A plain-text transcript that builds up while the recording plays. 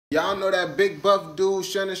Y'all know that big buff dude,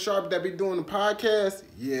 Shannon Sharpe, that be doing the podcast?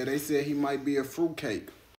 Yeah, they said he might be a fruitcake.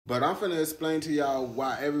 But I'm finna explain to y'all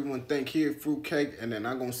why everyone think he a fruitcake, and then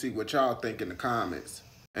I'm gonna see what y'all think in the comments.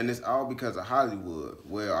 And it's all because of Hollywood.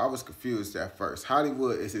 Well, I was confused at first.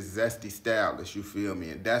 Hollywood is his zesty stylist, you feel me?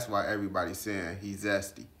 And that's why everybody's saying he's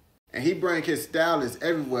zesty. And he bring his stylists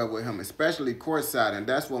everywhere with him, especially courtside, and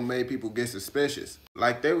that's what made people get suspicious.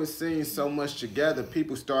 Like they was seen so much together,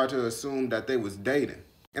 people started to assume that they was dating.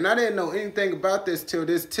 And I didn't know anything about this till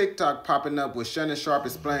this TikTok popping up with Shannon Sharpe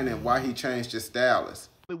explaining why he changed his stylist.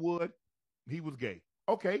 Hollywood, he was gay.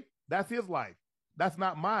 Okay, that's his life. That's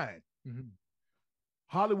not mine.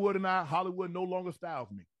 Hollywood no longer styles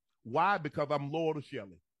me. Why? Because I'm loyal to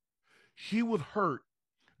Shelly. She was hurt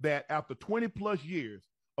that after 20 plus years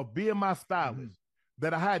of being my stylist,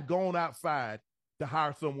 that I had gone outside to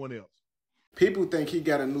hire someone else. People think he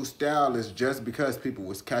got a new stylist just because people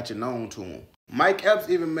was catching on to him. Mike Epps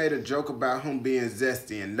even made a joke about him being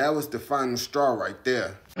zesty, and that was the final straw right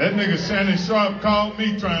there. That nigga Shannon Sharpe called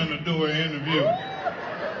me trying to do an interview.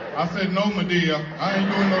 I said, no, Medea, I ain't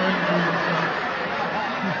doing no interview.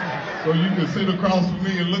 So you can sit across from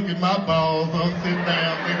me and look at my balls. I'll sit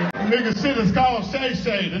down, nigga. The nigga shit is called Shay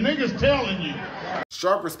Shay. The nigga's telling you.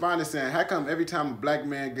 Sharpe responded saying, how come every time a black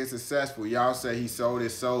man gets successful, y'all say he sold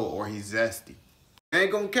his soul or he's zesty? I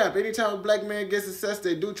ain't gonna cap, anytime a black man gets success,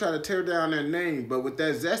 they do try to tear down their name, but with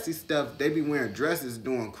that zesty stuff, they be wearing dresses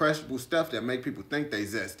doing crushable stuff that make people think they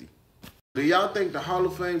zesty. Do y'all think the Hall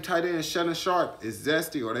of Fame tight end Shannon Sharpe is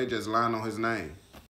zesty or they just lying on his name?